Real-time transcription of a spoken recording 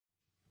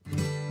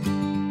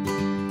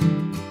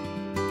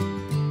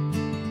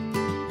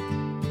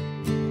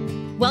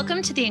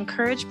Welcome to the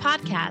Encourage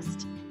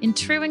podcast. In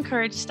true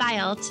Encourage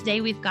style,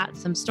 today we've got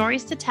some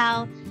stories to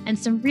tell and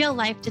some real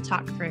life to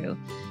talk through.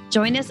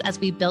 Join us as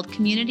we build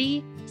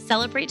community,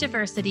 celebrate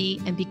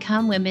diversity, and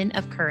become women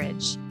of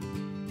courage.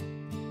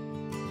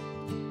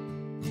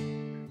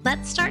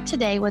 Let's start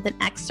today with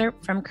an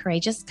excerpt from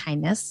Courageous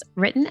Kindness,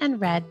 written and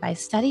read by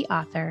study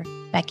author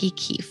Becky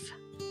Keefe.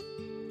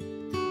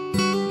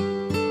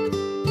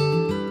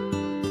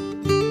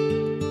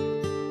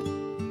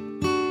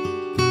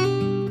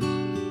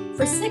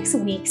 For 6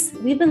 weeks,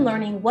 we've been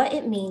learning what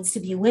it means to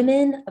be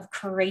women of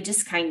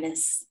courageous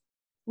kindness.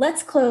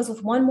 Let's close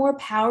with one more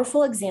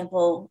powerful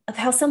example of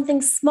how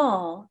something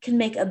small can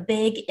make a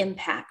big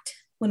impact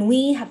when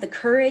we have the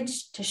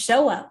courage to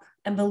show up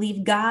and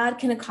believe God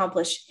can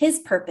accomplish his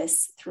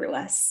purpose through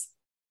us.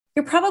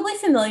 You're probably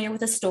familiar with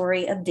the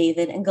story of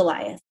David and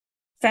Goliath,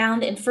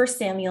 found in 1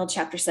 Samuel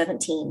chapter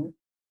 17.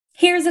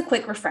 Here's a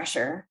quick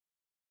refresher.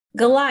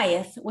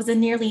 Goliath was a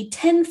nearly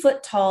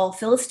 10-foot tall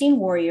Philistine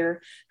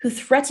warrior who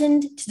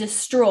threatened to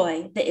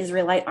destroy the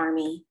Israelite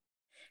army.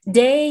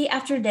 Day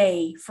after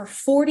day, for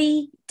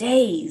 40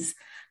 days,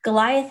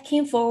 Goliath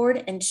came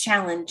forward and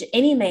challenged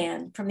any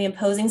man from the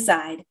opposing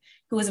side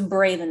who was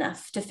brave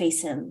enough to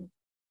face him.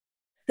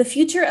 The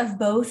future of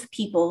both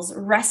peoples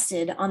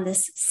rested on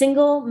this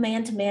single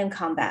man-to-man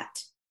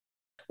combat.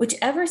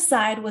 Whichever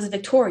side was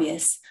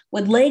victorious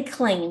would lay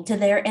claim to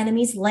their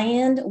enemy's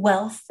land,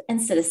 wealth, and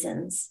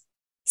citizens.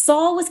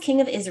 Saul was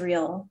king of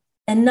Israel,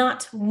 and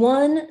not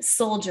one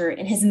soldier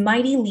in his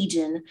mighty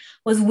legion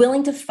was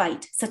willing to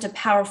fight such a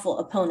powerful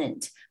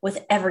opponent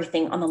with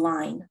everything on the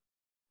line.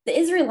 The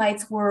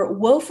Israelites were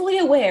woefully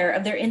aware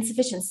of their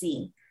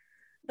insufficiency,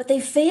 but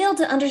they failed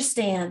to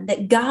understand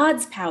that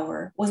God's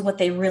power was what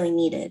they really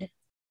needed.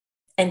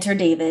 Enter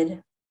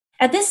David.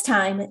 At this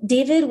time,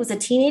 David was a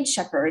teenage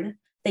shepherd,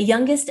 the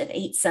youngest of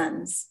 8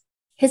 sons.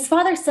 His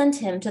father sent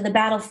him to the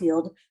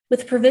battlefield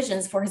with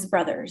provisions for his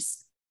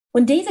brothers.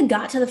 When David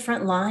got to the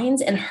front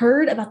lines and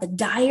heard about the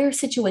dire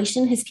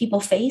situation his people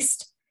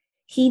faced,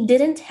 he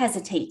didn't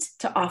hesitate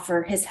to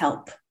offer his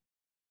help.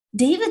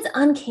 David's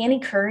uncanny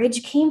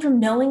courage came from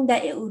knowing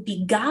that it would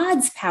be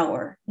God's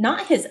power,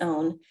 not his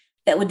own,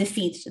 that would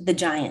defeat the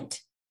giant.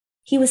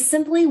 He was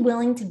simply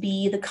willing to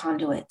be the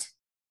conduit.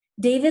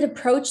 David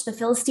approached the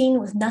Philistine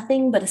with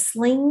nothing but a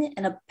sling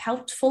and a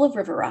pouch full of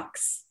river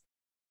rocks.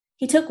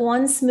 He took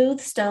one smooth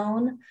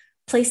stone,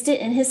 placed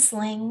it in his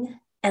sling,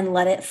 and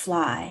let it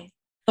fly.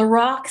 The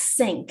rock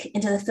sank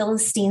into the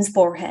Philistine's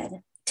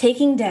forehead,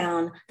 taking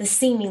down the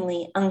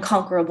seemingly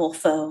unconquerable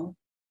foe.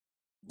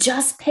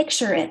 Just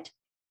picture it.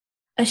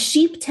 A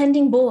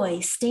sheep-tending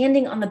boy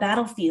standing on the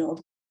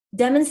battlefield,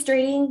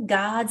 demonstrating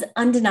God's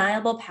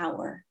undeniable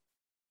power.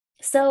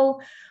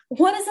 So,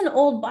 what does an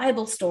old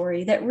Bible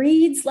story that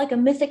reads like a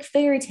mythic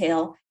fairy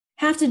tale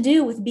have to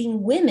do with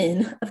being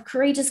women of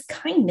courageous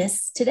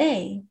kindness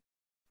today?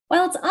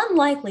 While it's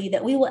unlikely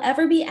that we will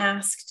ever be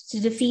asked to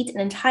defeat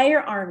an entire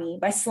army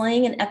by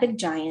slaying an epic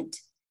giant,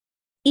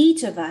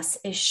 each of us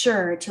is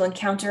sure to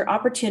encounter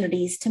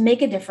opportunities to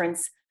make a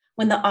difference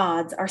when the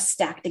odds are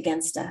stacked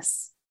against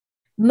us.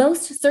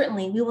 Most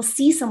certainly, we will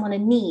see someone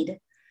in need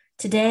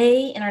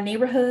today in our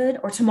neighborhood,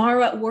 or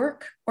tomorrow at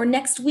work, or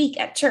next week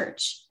at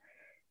church,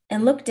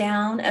 and look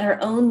down at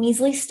our own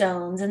measly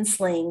stones and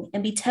sling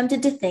and be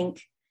tempted to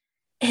think,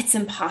 it's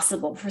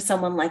impossible for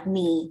someone like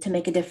me to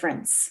make a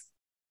difference.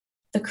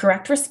 The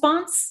correct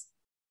response?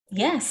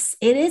 Yes,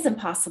 it is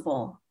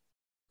impossible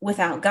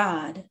without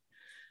God.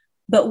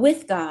 But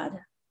with God,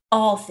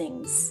 all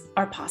things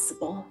are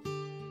possible.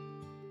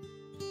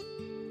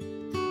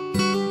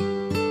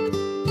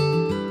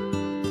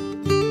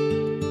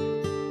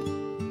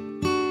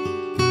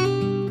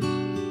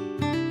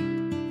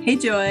 Hey,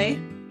 Joy.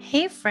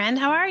 Hey, friend,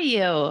 how are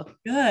you?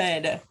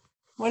 Good.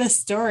 What a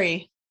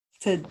story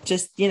to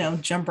just,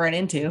 jump right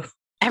into.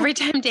 Every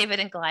time David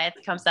and Goliath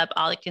comes up,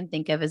 all I can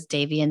think of is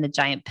Davy and the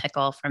giant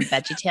pickle from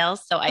VeggieTales.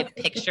 So I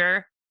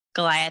picture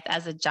Goliath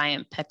as a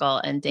giant pickle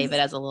and David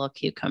as a little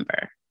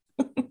cucumber.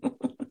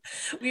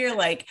 We are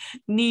like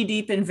knee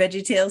deep in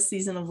VeggieTales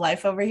season of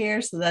life over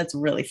here. So that's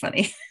really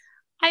funny.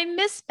 I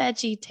miss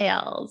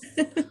VeggieTales.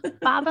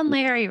 Bob and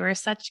Larry were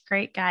such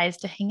great guys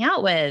to hang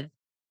out with.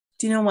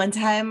 Do you know one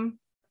time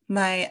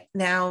my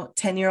now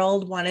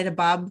 10-year-old wanted a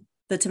Bob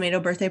the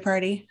Tomato birthday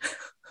party?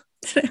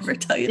 Did I ever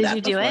tell you that?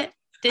 Did you do it?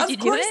 Of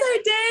course I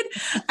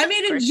did. I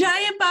made a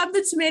giant Bob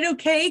the Tomato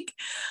cake.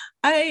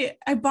 I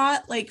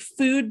bought like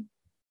food.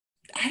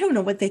 I don't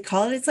know what they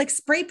call it. It's like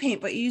spray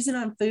paint, but you use it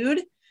on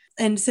food.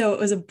 And so it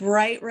was a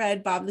bright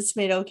red Bob the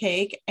Tomato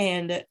cake.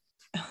 And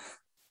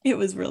it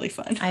was really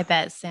fun. I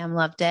bet Sam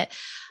loved it.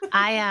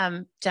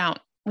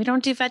 We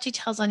don't do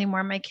VeggieTales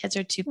anymore. My kids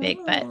are too big,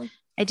 but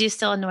I do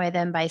still annoy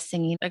them by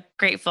singing A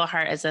Grateful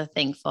Heart is a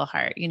Thankful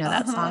Heart. You know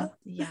that song?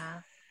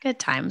 Yeah. Good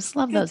times.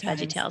 Love those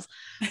VeggieTales.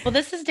 Well,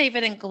 this is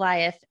David and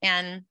Goliath,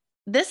 and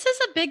this is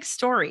a big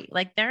story.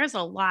 Like there's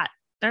a lot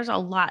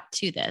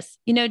to this.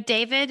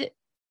 David,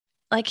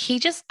 like he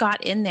just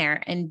got in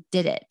there and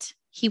did it.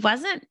 He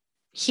wasn't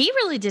He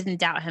really didn't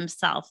doubt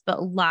himself,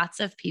 but lots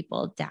of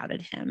people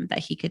doubted him that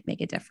he could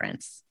make a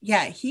difference.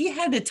 Yeah, he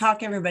had to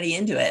talk everybody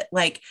into it.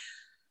 Like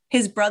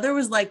his brother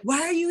was like,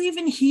 why are you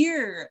even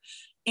here?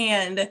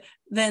 And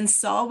then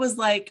Saul was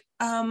like,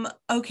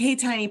 okay,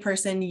 tiny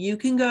person, you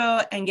can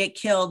go and get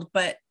killed,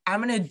 but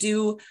I'm going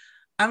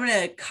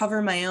to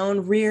cover my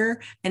own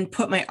rear and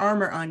put my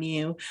armor on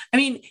you. I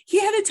mean, he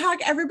had to talk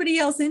everybody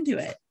else into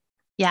it.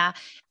 Yeah.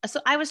 So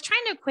I was trying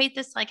to equate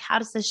this, like, how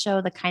does this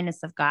show the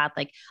kindness of God?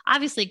 Like,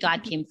 obviously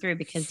God came through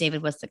because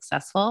David was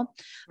successful,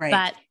 Right.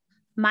 But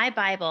my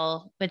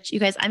Bible, which you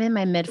guys, I'm in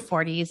my mid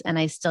 40s and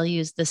I still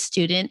use the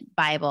student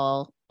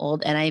Bible,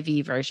 old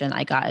NIV version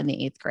I got in the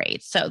 8th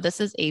grade. So this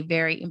is a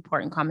very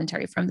important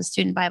commentary from the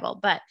student Bible.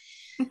 But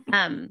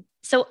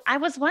so I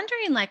was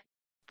wondering, like,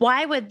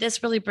 why would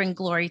this really bring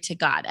glory to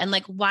God? And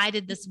like, why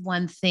did this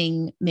one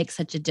thing make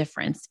such a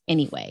difference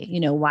anyway? You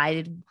know,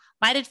 why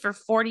did for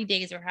 40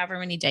 days or however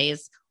many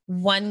days,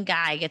 one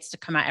guy gets to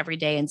come out every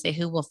day and say,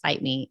 who will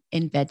fight me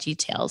in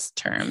VeggieTales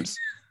terms?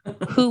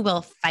 Who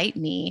will fight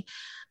me?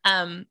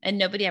 And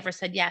nobody ever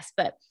said yes.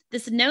 But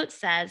this note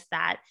says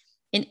that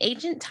in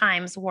ancient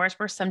times, wars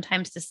were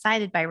sometimes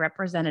decided by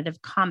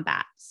representative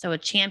combat. So a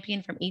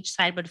champion from each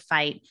side would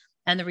fight,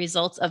 and the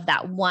results of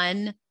that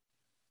one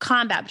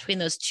combat between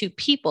those two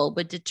people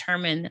would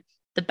determine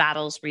the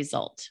battle's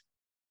result.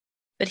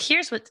 But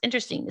here's what's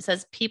interesting. It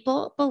says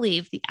people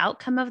believe the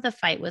outcome of the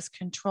fight was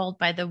controlled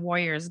by the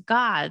warrior's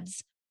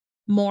gods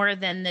more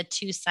than the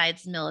two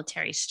sides'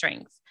 military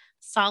strength.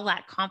 Saul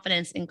lacked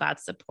confidence in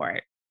God's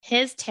support.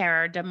 His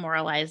terror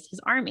demoralized his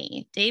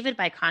army. David,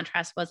 by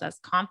contrast, was as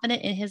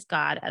confident in his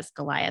God as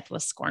Goliath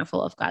was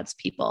scornful of God's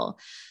people.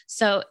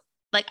 So,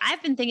 like,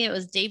 I've been thinking it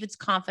was David's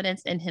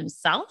confidence in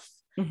himself.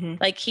 Mm-hmm.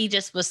 Like he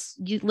just was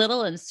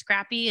little and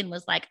scrappy and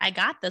was like, I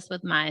got this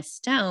with my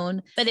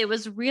stone. But it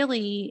was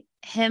really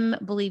him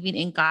believing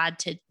in God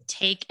to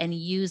take and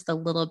use the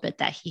little bit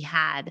that he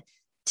had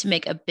to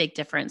make a big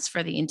difference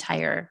for the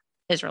entire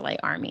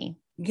Israelite army.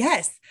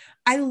 Yes.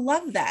 I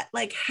love that.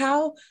 Like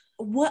how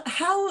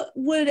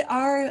would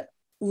our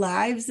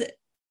lives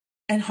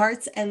and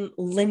hearts and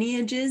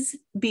lineages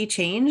be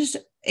changed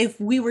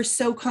if we were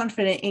so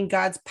confident in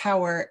God's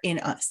power in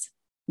us?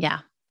 Yeah.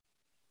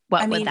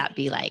 What would that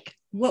be like?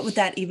 What would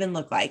that even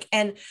look like?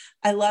 And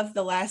I love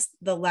the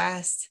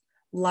last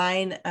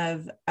line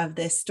of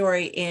this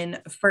story in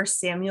 1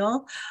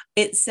 Samuel.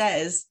 It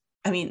says,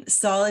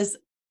 Saul is,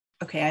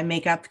 okay, I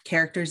make up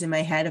characters in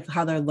my head of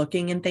how they're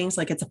looking and things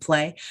like it's a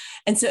play.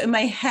 And so in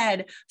my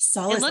head,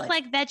 Saul is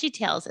like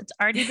VeggieTales. It's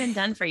already been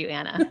done for you,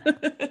 Anna.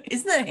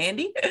 Isn't that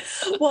handy?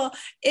 Well,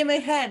 in my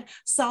head,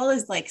 Saul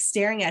is like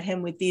staring at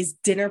him with these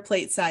dinner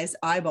plate sized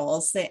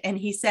eyeballs. And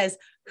he says,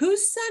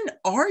 whose son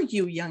are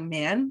you, young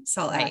man?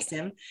 Saul asked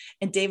him.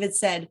 And David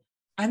said,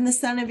 I'm the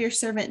son of your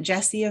servant,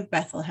 Jesse of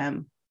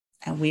Bethlehem.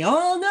 And we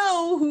all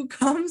know who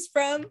comes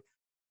from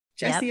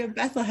Jesse of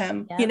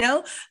Bethlehem, you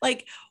know,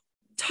 like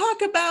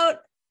talk about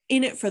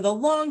in it for the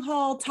long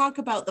haul, talk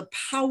about the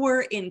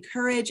power in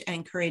courage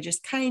and courageous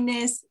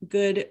kindness,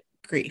 good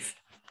grief.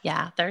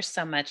 Yeah, there's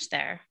so much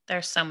there.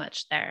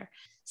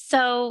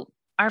 So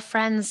our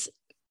friends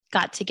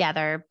got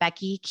together,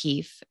 Becky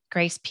Keefe,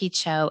 Grace P.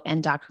 Cho,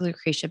 and Dr.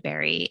 Lucretia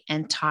Berry,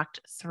 and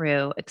talked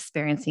through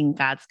experiencing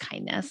God's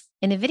kindness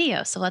in a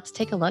video. So let's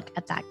take a look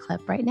at that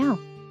clip right now.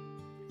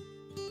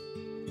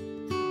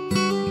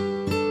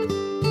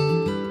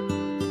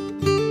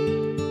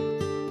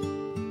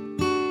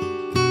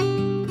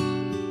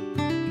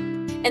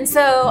 And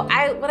so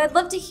what I'd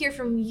love to hear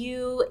from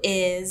you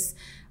is,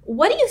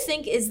 what do you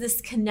think is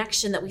this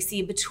connection that we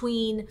see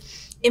between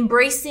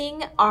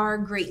embracing our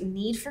great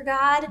need for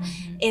God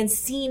and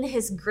seeing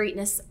his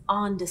greatness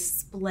on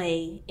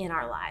display in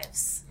our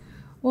lives?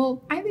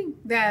 Well, I think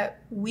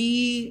that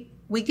we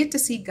get to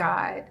see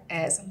God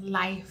as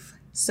life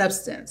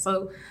substance.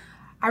 So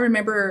I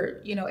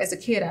remember, as a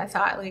kid, I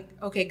thought like,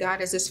 okay,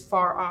 God is this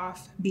far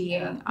off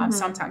being.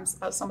 Sometimes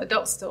some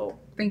adults still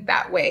think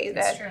that way,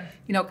 that,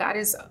 God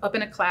is up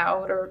in a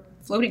cloud or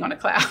floating on a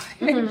cloud,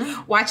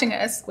 watching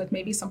us with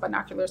maybe some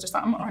binoculars or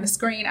something on a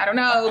screen. I don't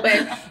know.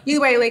 But either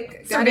way,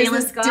 like God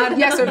surveillance is God.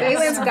 Yeah,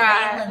 surveillance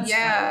God.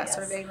 Yeah,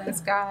 surveillance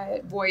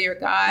God, warrior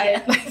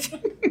God, like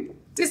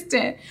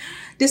distant,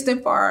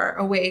 far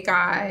away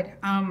God.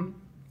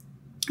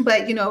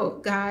 But,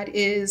 God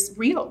is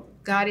real.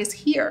 God is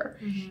here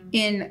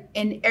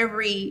in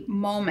every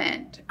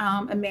moment.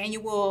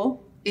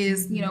 Emmanuel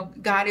is,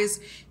 God is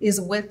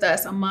with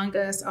us, among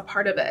us, a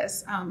part of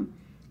us.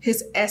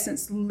 His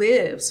essence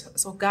lives.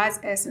 So God's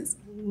essence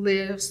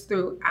lives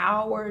through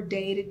our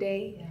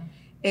day-to-day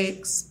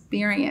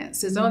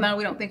experiences. So now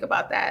we don't think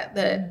about that.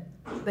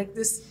 Like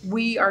this,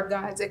 we are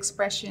God's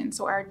expression.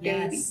 So our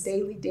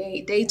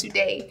day-to-day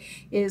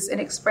is an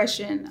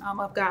expression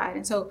of God.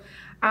 And so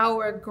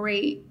our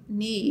great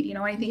need,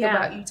 when I think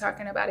about you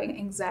talking about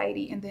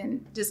anxiety and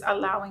then just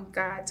allowing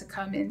God to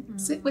come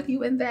and sit with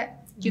you in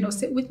that,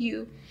 sit with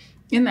you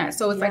in that.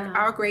 So it's like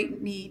our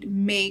great need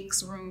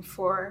makes room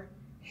for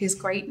his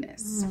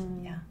greatness.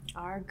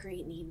 Our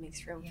great need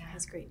makes room for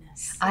his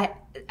greatness. I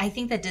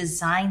think the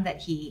design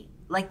that he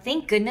like,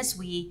 thank goodness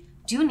we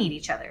do need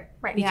each other,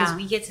 right? Because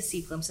we get to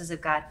see glimpses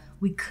of God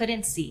we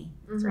couldn't see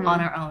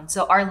on our own.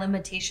 So our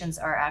limitations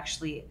are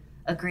actually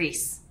a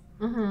grace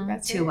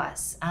to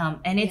us.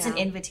 And it's an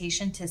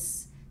invitation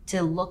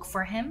to look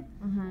for him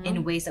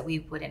in ways that we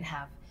wouldn't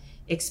have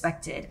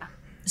expected.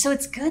 So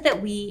it's good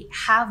that we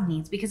have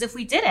needs, because if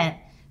we didn't,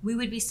 we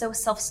would be so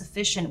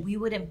self-sufficient. We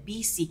wouldn't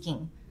be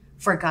seeking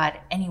for God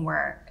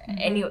anywhere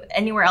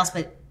else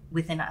but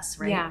within us,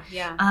 right?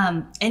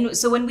 And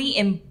so when we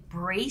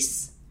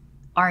embrace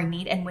our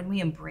need and when we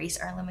embrace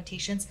our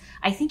limitations,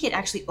 I think it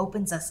actually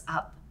opens us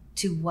up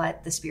to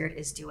what the Spirit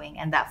is doing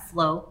and that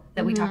flow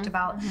that we talked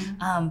about,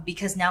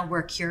 because now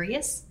we're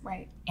curious,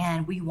 right?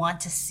 And we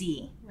want to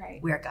see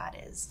where God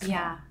is.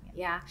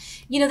 Yeah.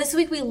 You know, this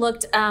week we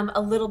looked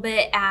a little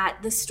bit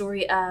at the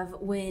story of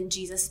when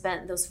Jesus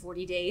spent those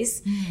 40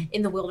 days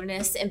in the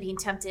wilderness and being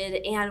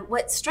tempted. And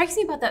what strikes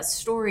me about that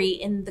story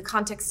in the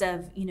context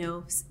of, you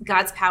know,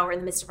 God's power in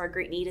the midst of our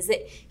great need is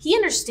that he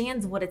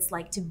understands what it's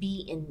like to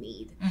be in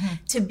need,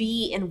 to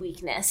be in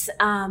weakness.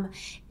 And,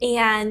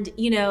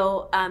 you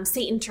know,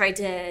 Satan tried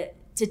to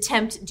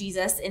tempt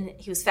Jesus, and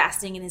he was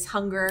fasting in his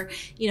hunger,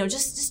 you know,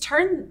 just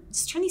turn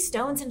these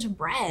stones into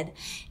bread.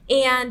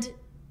 And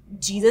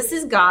Jesus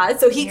is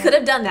God, so he could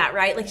have done that,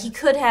 right? Like he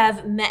could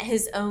have met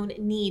his own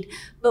need.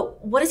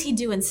 But what does he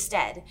do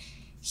instead?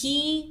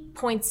 He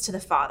points to the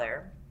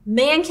Father.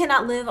 Man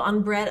cannot live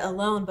on bread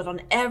alone, but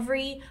on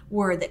every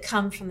word that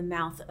comes from the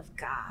mouth of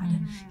God,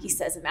 he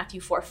says in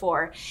Matthew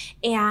 4:4.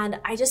 And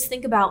I just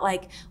think about,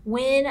 like,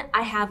 when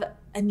I have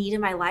a need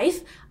in my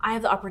life, I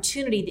have the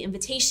opportunity, the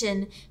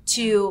invitation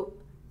to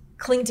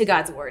cling to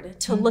God's word,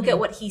 to look at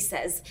what he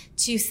says,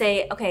 to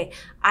say, okay,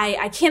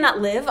 I cannot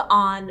live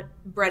on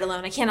bread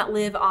alone. I cannot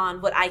live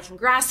on what I can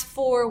grasp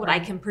for, what I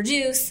can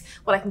produce,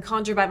 what I can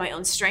conjure by my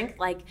own strength.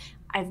 Like,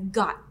 I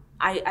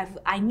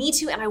need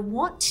to, and I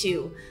want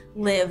to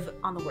live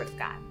on the word of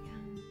God.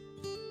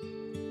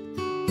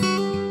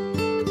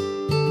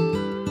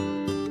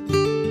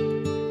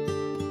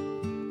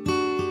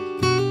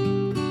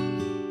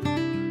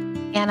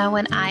 Anna,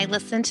 when I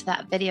listened to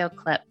that video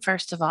clip,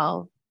 first of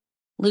all,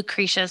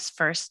 Lucretia's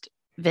first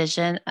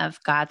vision of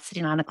God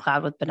sitting on a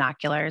cloud with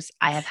binoculars,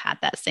 I have had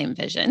that same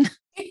vision.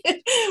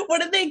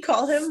 What did they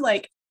call him?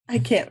 Like, I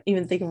can't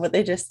even think of what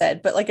they just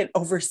said, but like an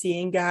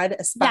overseeing God,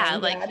 a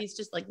spying like God. He's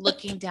just like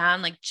looking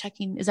down, like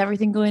checking, is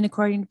everything going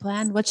according to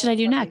plan? What should I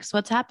do next?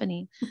 What's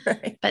happening?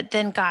 Right. But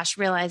then, gosh,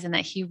 realizing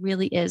that he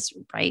really is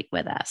right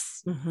with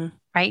us,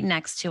 right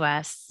next to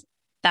us.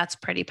 That's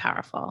pretty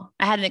powerful.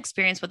 I had an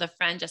experience with a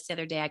friend just the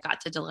other day. I got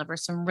to deliver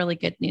some really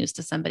good news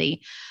to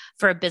somebody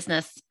for a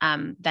business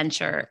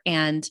venture.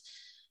 And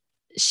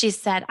she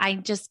said, I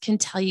just can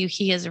tell you,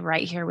 he is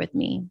right here with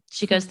me.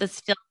 She goes, this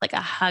feels like a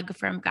hug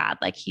from God.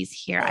 Like he's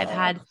here. I've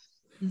had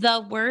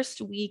the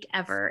worst week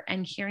ever.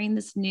 And hearing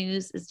this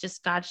news is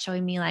just God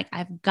showing me, like,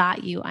 I've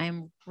got you. I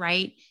am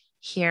right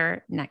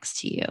here next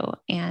to you.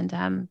 And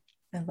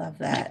I love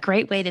that. A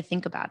great way to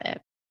think about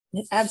it.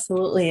 It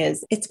absolutely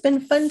is. It's been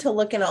fun to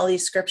look in all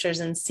these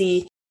scriptures and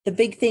see the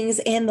big things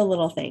and the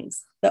little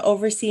things, the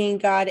overseeing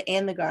God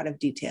and the God of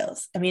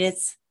details. I mean,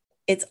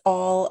 it's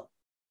all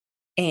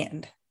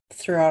and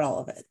throughout all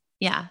of it.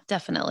 Yeah,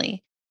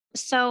 definitely.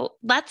 So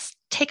let's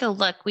take a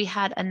look. We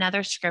had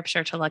another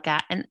scripture to look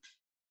at. And,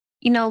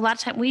 you know, a lot of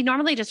time we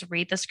normally just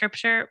read the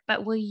scripture,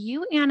 but will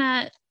you,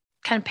 Anna,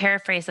 kind of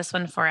paraphrase this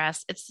one for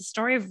us? It's the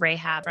story of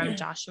Rahab from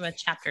Joshua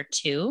chapter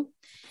 2.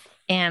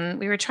 And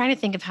we were trying to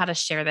think of how to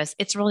share this.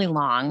 It's really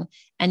long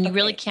and you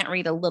really can't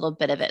read a little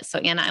bit of it. So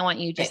Anna, I want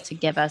you just to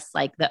give us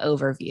like the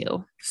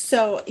overview.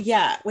 So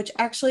yeah, which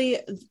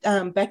actually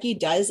Becky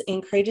does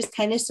in Courageous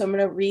Kindness. So I'm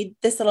going to read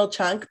this little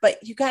chunk, but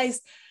you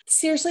guys,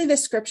 seriously, the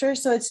scripture.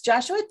 So it's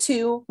Joshua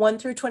 2,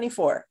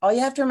 1-24. All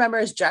you have to remember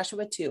is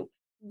Joshua 2.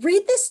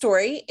 Read this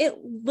story. It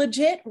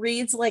legit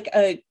reads like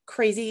a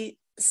crazy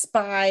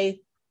spy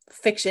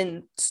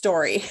fiction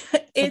story.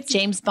 It's like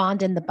James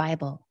Bond in the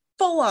Bible.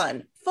 Full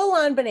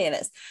on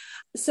bananas.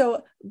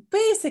 So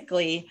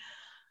basically,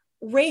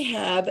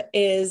 Rahab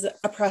is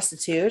a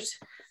prostitute,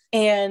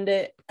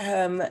 and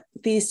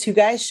these two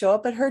guys show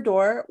up at her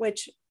door,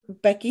 which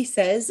Becky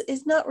says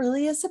is not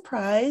really a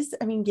surprise.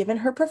 I mean, given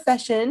her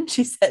profession,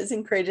 she says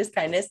in Courageous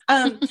Kindness.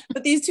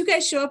 But these two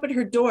guys show up at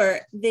her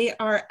door. They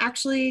are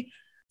actually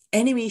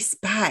enemy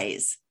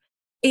spies.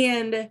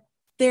 And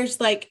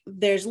there's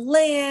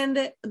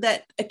land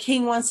that a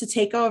king wants to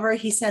take over.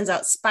 He sends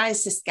out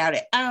spies to scout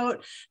it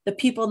out. The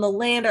people in the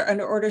land are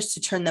under orders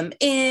to turn them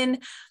in.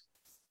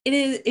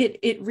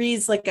 It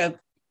reads like a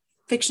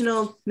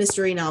fictional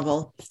mystery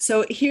novel.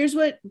 So here's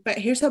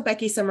how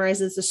Becky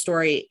summarizes the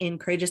story in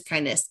Courageous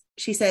Kindness.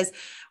 She says,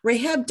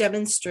 Rahab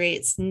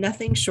demonstrates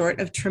nothing short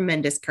of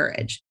tremendous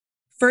courage.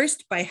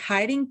 First, by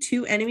hiding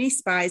two enemy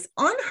spies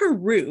on her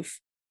roof,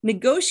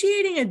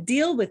 negotiating a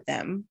deal with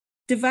them,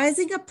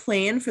 devising a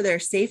plan for their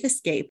safe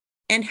escape,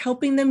 and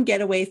helping them get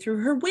away through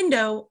her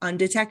window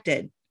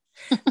undetected.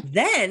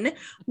 Then,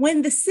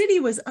 when the city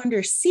was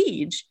under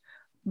siege,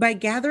 by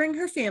gathering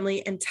her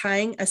family and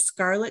tying a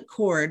scarlet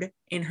cord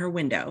in her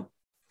window.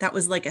 That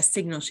was like a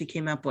signal she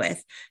came up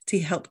with to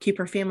help keep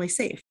her family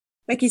safe.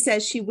 Becky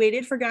says she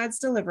waited for God's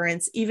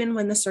deliverance even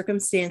when the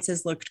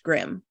circumstances looked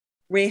grim.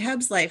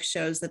 Rahab's life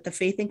shows that the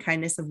faith and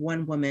kindness of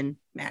one woman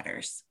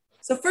matters.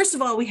 So first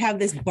of all, we have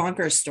this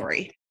bonkers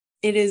story.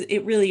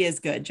 It really is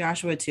good.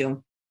 Joshua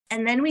 2.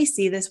 And then we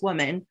see this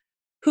woman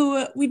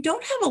who we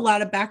don't have a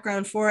lot of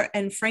background for.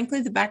 And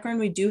frankly, the background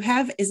we do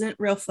have isn't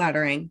real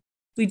flattering.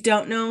 We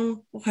don't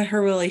know what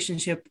her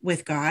relationship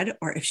with God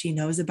or if she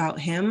knows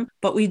about him,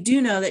 but we do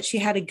know that she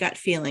had a gut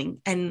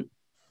feeling. And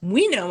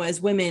we know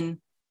as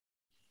women,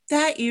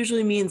 that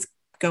usually means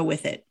go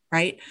with it,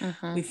 right?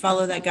 We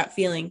follow that gut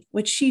feeling,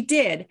 which she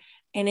did.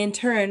 And in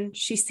turn,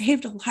 she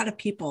saved a lot of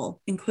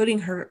people, including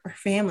her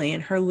family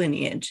and her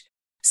lineage.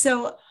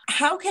 So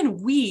how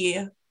can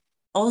we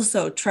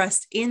also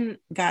trust in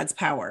God's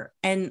power,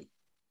 and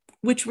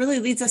which really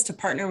leads us to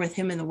partner with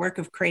him in the work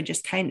of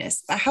courageous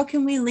kindness? But how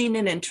can we lean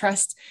in and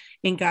trust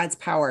in God's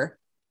power,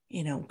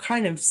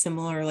 kind of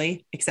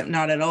similarly, except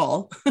not at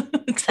all.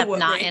 Except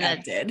not in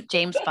a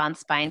James Bond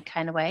spine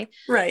kind of way.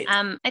 Right.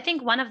 I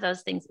think one of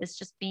those things is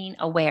just being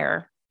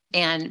aware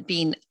and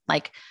being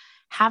like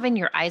having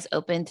your eyes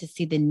open to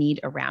see the need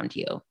around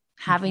you,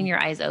 having your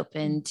eyes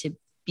open to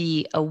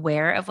be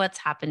aware of what's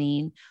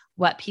happening,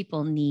 what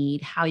people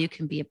need, how you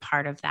can be a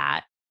part of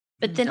that.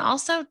 But then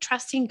also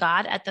trusting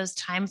God at those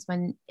times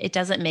when it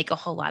doesn't make a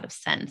whole lot of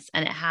sense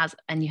and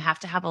you have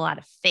to have a lot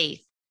of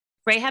faith.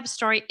 Rahab's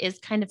story is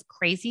kind of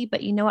crazy,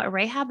 but you know what?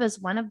 Rahab is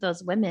one of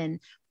those women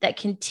that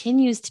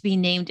continues to be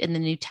named in the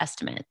New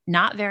Testament.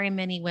 Not very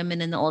many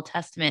women in the Old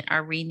Testament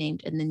are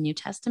renamed in the New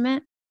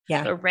Testament.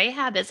 Yeah. But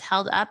Rahab is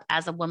held up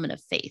as a woman of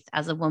faith,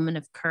 as a woman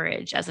of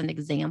courage, as an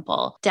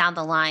example down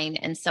the line.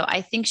 And so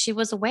I think she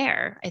was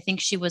aware.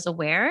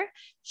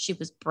 She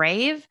was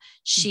brave.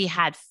 She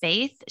had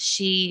faith.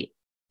 She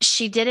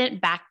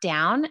didn't back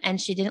down, and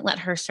she didn't let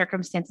her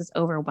circumstances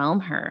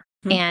overwhelm her.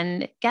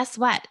 And guess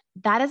what?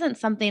 That isn't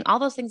something, all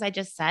those things I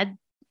just said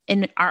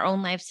in our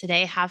own lives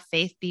today, have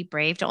faith, be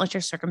brave, don't let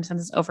your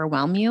circumstances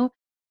overwhelm you.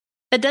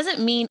 That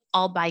doesn't mean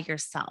all by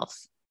yourself.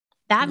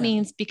 That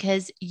means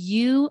because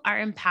you are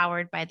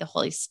empowered by the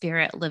Holy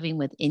Spirit living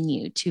within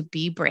you to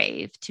be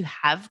brave, to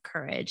have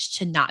courage,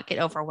 to not get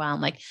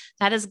overwhelmed. Like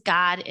that is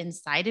God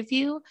inside of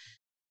you.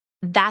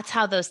 That's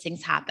how those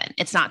things happen.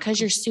 It's not because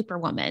you're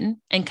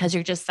Superwoman and because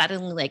you're just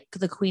suddenly like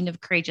the queen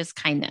of courageous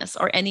kindness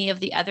or any of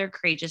the other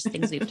courageous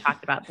things we've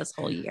talked about this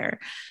whole year.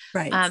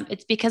 Right.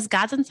 It's because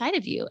God's inside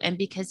of you and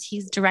because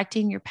he's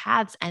directing your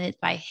paths, and it's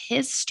by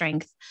his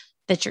strength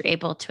that you're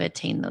able to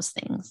attain those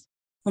things.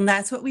 Well,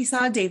 that's what we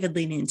saw David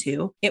lean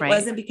into. It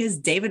wasn't because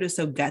David was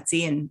so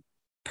gutsy and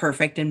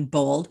perfect and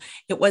bold.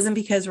 It wasn't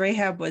because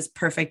Rahab was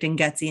perfect and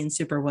gutsy and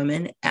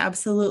Superwoman.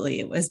 Absolutely.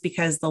 It was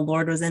because the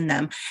Lord was in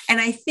them. And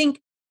I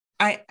think,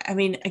 I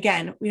mean,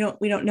 again, we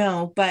don't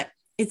know, but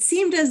it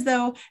seemed as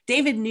though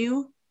David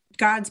knew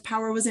God's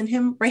power was in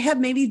him. Rahab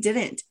maybe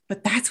didn't,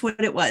 but that's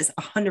what it was,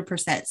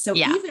 100%. So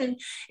even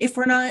if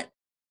we're not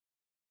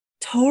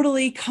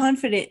totally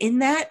confident in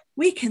that,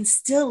 we can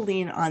still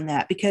lean on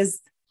that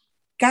because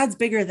God's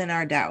bigger than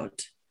our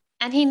doubt.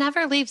 And he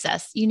never leaves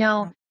us.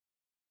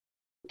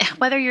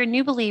 Whether you're a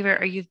new believer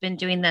or you've been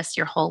doing this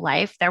your whole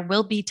life, there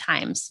will be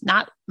times,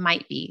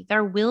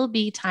 there will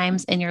be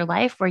times in your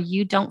life where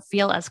you don't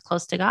feel as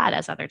close to God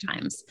as other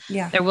times.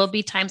 Yeah. There will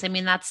be times,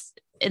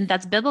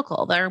 that's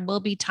biblical. There will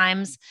be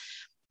times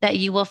that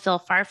you will feel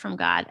far from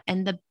God.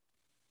 And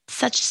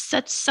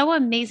so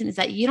amazing is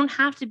that you don't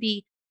have to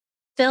be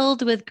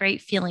filled with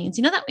great feelings.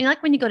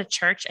 Like when you go to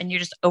church and you're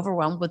just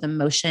overwhelmed with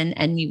emotion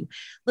and you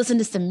listen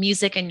to some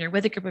music and you're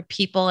with a group of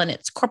people and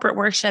it's corporate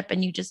worship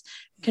and you just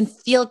can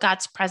feel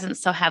God's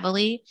presence so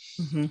heavily.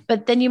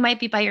 But then you might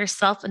be by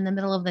yourself in the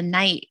middle of the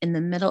night, in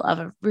the middle of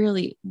a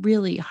really,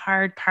 really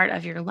hard part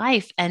of your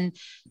life and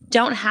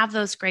don't have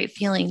those great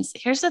feelings.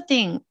 Here's the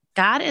thing.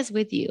 God is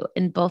with you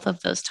in both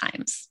of those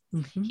times.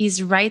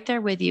 He's right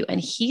there with you and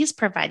he's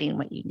providing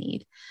what you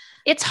need.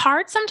 It's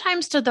hard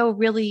sometimes to though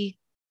really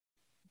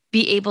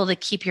be able to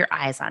keep your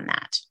eyes on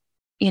that.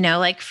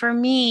 Like for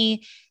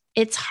me,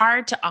 it's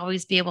hard to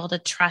always be able to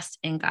trust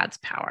in God's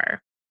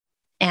power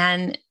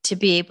and to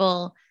be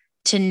able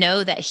to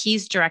know that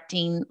he's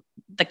directing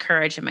the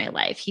courage in my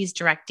life. He's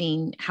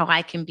directing how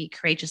I can be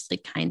courageously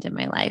kind in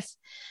my life.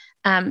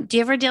 Do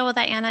you ever deal with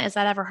that, Anna? Is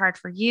that ever hard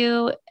for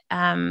you?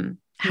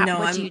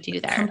 What do you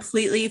do there?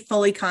 Completely,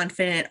 fully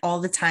confident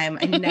all the time.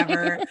 I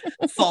never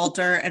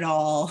falter at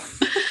all.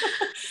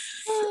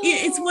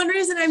 It's one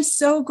reason I'm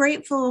so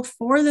grateful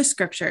for the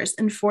scriptures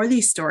and for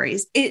these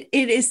stories. It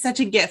is such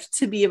a gift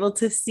to be able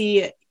to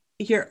see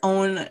your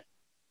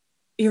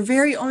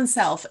very own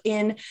self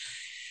in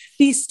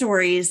these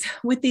stories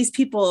with these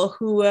people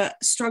who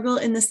struggle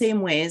in the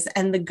same ways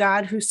and the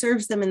God who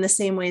serves them in the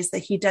same ways that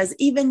he does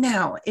even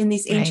now in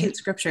these ancient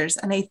scriptures.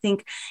 And I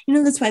think,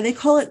 that's why they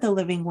call it the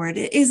living word.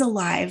 It is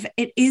alive.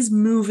 It is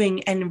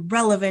moving and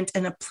relevant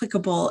and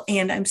applicable.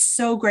 And I'm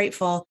so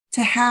grateful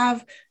to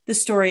have the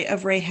story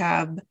of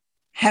Rahab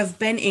have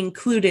been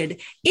included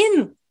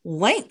in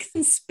length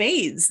and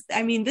spades.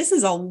 I mean, this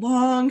is a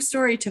long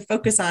story to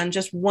focus on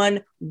just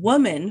one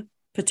woman,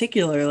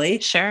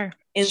 particularly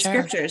in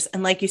scriptures.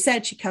 And like you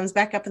said, she comes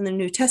back up in the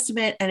New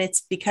Testament, and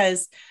it's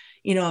because,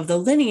 of the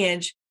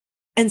lineage.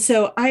 And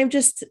so I'm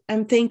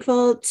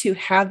thankful to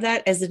have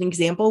that as an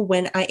example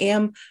when I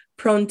am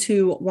prone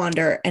to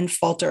wander and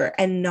falter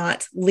and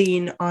not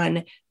lean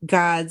on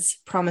God's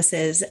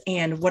promises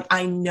and what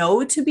I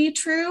know to be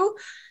true,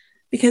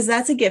 because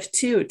that's a gift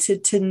too,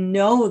 to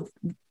know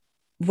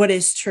what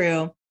is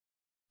true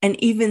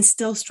and even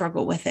still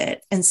struggle with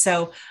it. And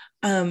so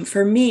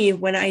for me,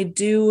 when I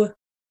do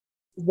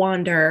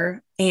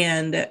wander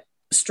and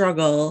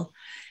struggle,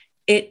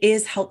 it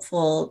is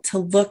helpful to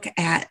look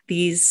at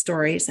these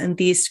stories and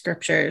these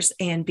scriptures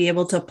and be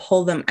able to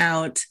pull them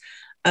out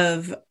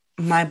of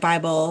my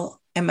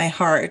Bible and my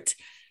heart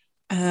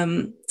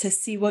to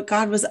see what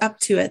God was up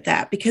to at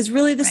that. Because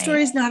really the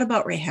story is not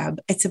about Rahab.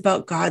 It's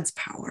about God's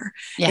power.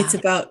 Yeah. It's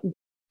about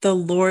the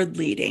Lord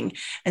leading.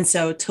 And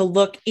so to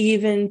look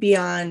even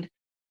beyond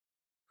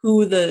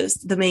who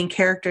the main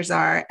characters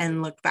are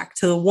and look back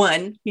to the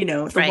one,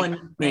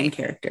 one main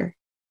character.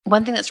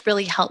 One thing that's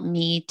really helped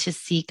me to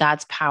see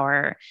God's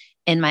power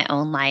in my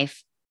own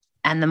life,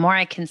 and the more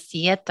I can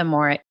see it, the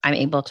more I'm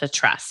able to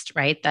trust,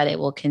 right, that it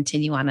will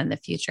continue on in the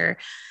future.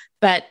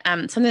 But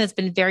something that's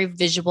been very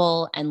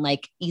visual and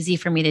like easy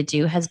for me to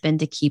do has been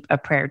to keep a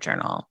prayer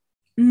journal.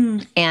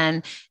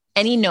 And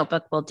any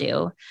notebook will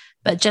do,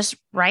 but just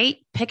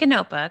pick a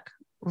notebook,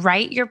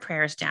 write your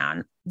prayers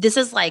down. This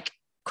is like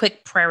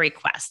quick prayer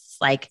requests,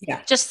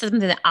 just something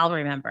that I'll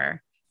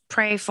remember.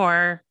 Pray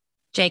for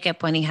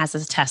Jacob when he has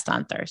his test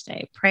on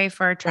Thursday. Pray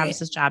for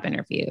Travis's job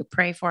interview.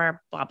 Pray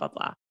for blah, blah,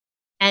 blah.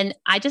 And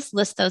I just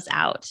list those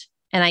out.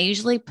 And I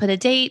usually put a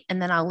date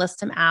and then I'll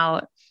list them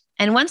out.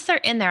 And once they're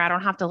in there, I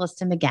don't have to list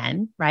them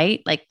again,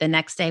 right? Like the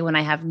next day when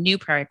I have new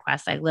prayer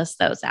requests, I list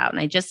those out.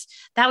 And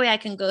that way I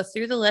can go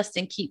through the list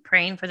and keep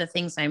praying for the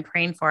things I'm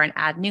praying for and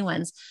add new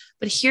ones.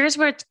 But here's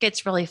where it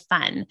gets really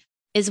fun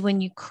is when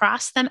you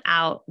cross them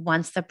out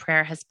once the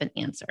prayer has been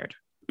answered.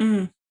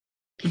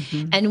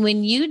 Mm-hmm. And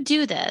when you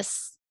do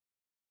this,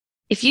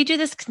 if you do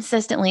this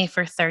consistently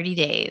for 30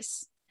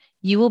 days,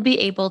 you will be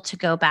able to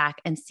go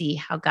back and see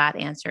how God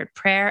answered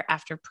prayer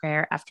after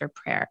prayer after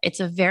prayer.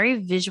 It's a very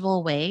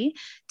visual way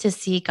to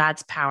see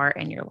God's power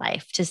in your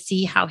life, to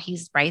see how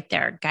he's right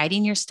there,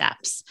 guiding your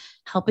steps,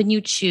 helping you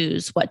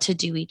choose what to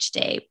do each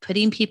day,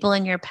 putting people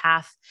in your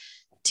path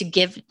to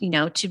give,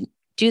 to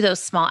do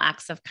those small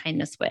acts of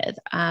kindness with,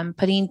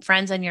 putting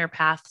friends on your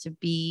path to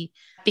be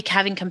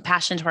having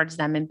compassion towards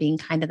them and being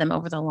kind to them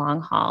over the long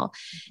haul.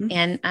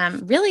 Mm-hmm.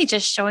 And really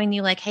just showing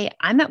you like, hey,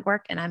 I'm at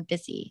work and I'm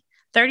busy.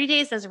 30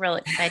 days is real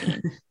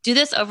exciting. Do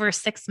this over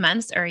 6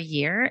 months or a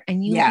year,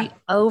 and you will be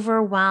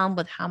overwhelmed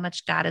with how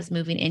much God is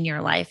moving in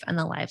your life and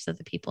the lives of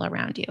the people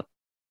around you.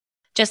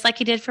 Just like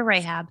he did for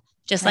Rahab,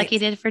 just like he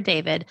did for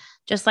David,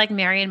 just like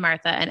Mary and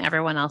Martha and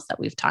everyone else that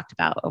we've talked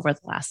about over the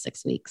last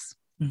 6 weeks.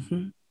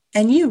 Mm-hmm.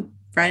 And you,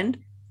 friend,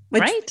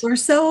 we're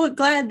so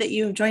glad that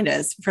you have joined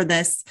us for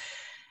this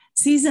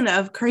season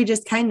of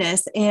Courageous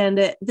Kindness.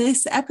 And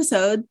this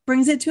episode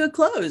brings it to a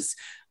close.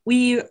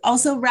 We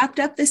also wrapped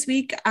up this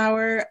week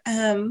our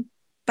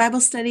Bible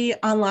study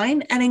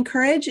online at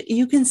Encourage.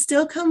 You can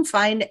still come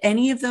find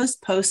any of those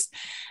posts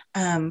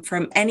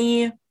from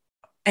any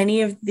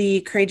of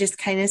the Courageous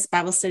Kindness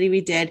Bible study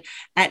we did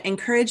at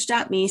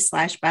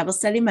encourage.me/Bible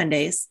Study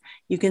Mondays.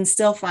 You can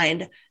still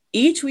find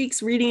each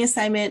week's reading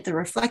assignment, the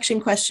reflection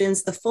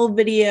questions, the full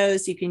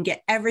videos. You can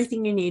get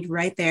everything you need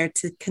right there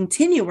to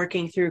continue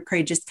working through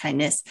Courageous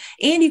Kindness.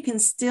 And you can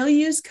still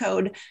use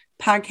code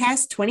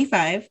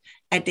podcast25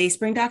 at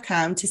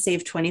dayspring.com to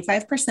save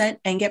 25%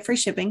 and get free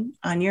shipping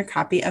on your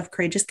copy of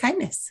Courageous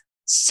Kindness.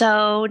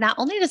 So not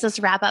only does this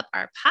wrap up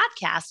our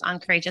podcast on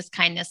Courageous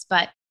Kindness,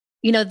 but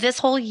this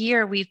whole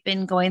year we've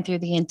been going through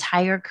the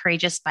entire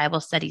Courageous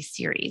Bible Study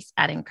series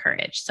at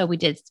Encourage. So we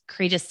did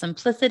Courageous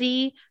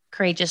Simplicity,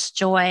 Courageous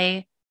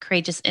Joy,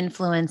 Courageous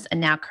Influence,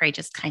 and now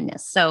Courageous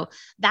Kindness. So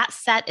that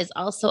set is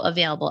also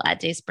available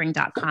at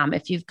dayspring.com.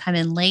 If you've come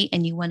in late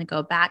and you want to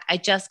go back, I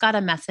just got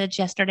a message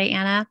yesterday,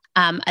 Anna,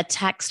 a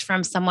text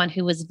from someone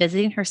who was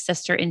visiting her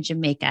sister in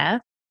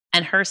Jamaica,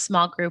 and her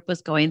small group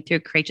was going through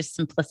Courageous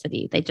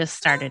Simplicity. They just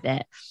started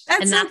it.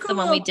 That's so cool. The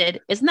one we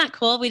did. Isn't that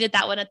cool? We did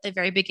that one at the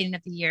very beginning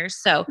of the year.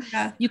 So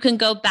you can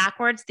go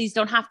backwards. These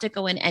don't have to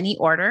go in any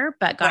order,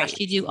 but gosh,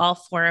 you do all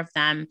 4 of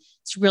them.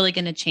 It's really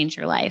going to change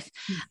your life.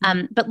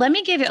 Mm-hmm. But let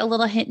me give you a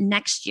little hint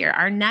next year.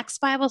 Our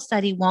next Bible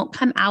study won't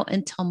come out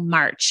until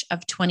March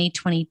of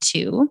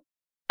 2022.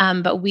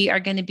 But we are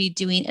going to be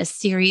doing a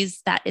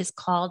series that is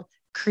called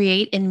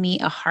Create in Me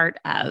a Heart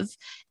of.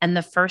 And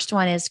the first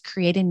one is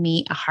Create in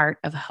Me a Heart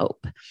of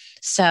Hope.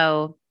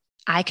 So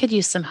I could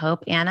use some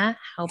hope. Anna,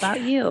 how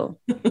about you?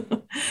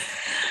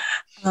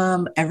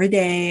 Every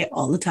day,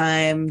 all the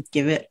time,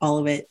 give it all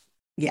of it.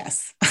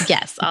 Yes.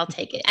 Yes, I'll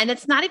take it. And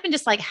it's not even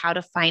just like how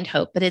to find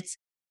hope, but it's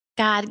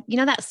God,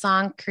 that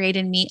song, Create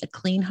in Me a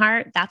Clean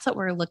Heart. That's what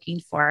we're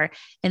looking for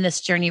in this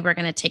journey we're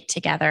going to take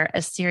together,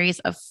 a series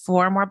of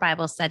 4 more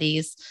Bible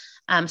studies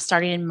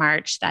starting in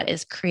March that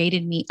is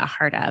Created Me a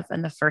Heart of.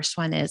 And the first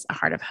one is A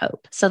Heart of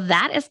Hope. So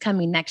that is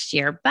coming next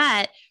year.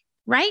 But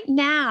right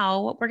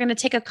now, we're going to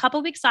take a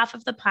couple weeks off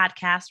of the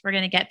podcast. We're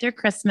going to get through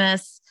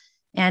Christmas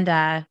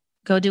and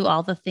go do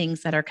all the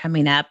things that are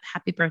coming up.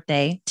 Happy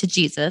birthday to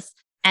Jesus.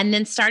 And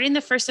then starting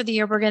the first of the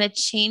year, we're going to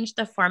change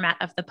the format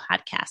of the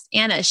podcast.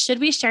 Anna, should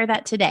we share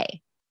that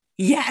today?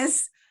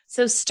 Yes.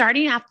 So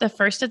starting off the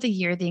first of the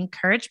year, the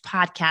Encourage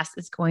podcast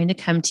is going to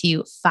come to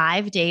you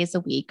 5 days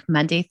a week,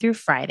 Monday through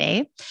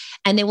Friday.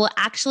 And it will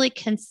actually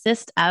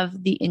consist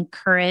of the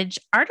Encourage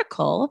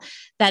article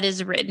that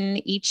is written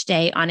each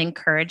day on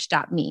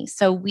encourage.me.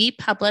 So we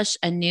publish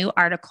a new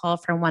article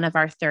from one of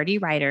our 30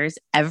 writers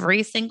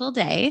every single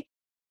day.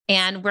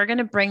 And we're going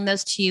to bring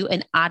those to you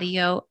in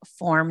audio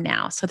form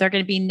now. So they're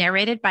going to be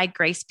narrated by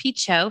Grace P.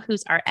 Cho,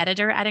 who's our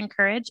editor at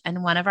Encourage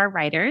and one of our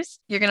writers.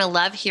 You're going to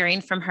love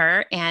hearing from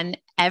her, and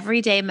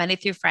every day, Monday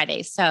through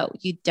Friday. So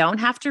you don't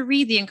have to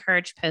read the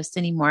Encourage post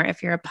anymore.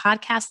 If you're a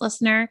podcast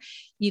listener,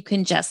 you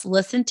can just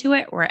listen to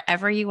it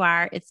wherever you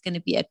are. It's going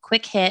to be a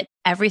quick hit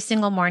every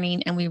single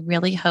morning. And we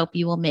really hope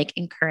you will make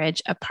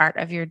Encourage a part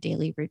of your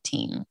daily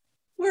routine.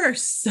 We're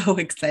so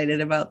excited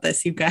about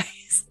this, you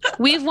guys.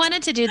 We've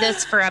wanted to do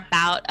this for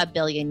about 1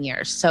 billion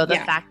years. So the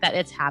fact that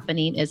it's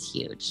happening is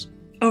huge.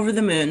 Over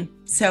the moon.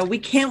 So we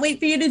can't wait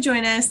for you to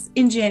join us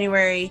in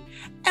January.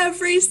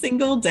 Every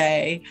single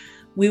day,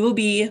 we will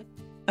be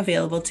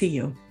available to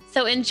you.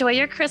 So enjoy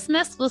your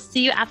Christmas. We'll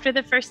see you after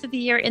the first of the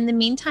year. In the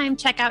meantime,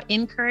 check out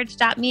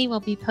encourage.me. We'll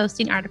be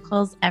posting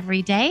articles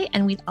every day.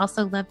 And we'd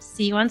also love to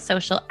see you on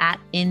social at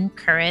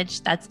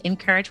Encourage. That's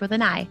Encourage with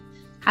an I.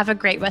 Have a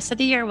great rest of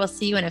the year. We'll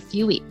see you in a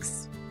few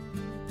weeks.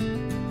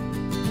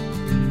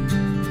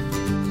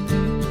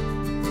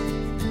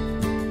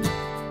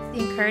 The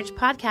Encourage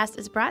podcast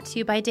is brought to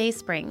you by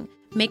Dayspring,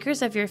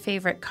 makers of your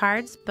favorite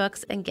cards,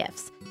 books, and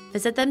gifts.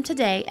 Visit them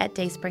today at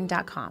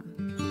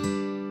dayspring.com.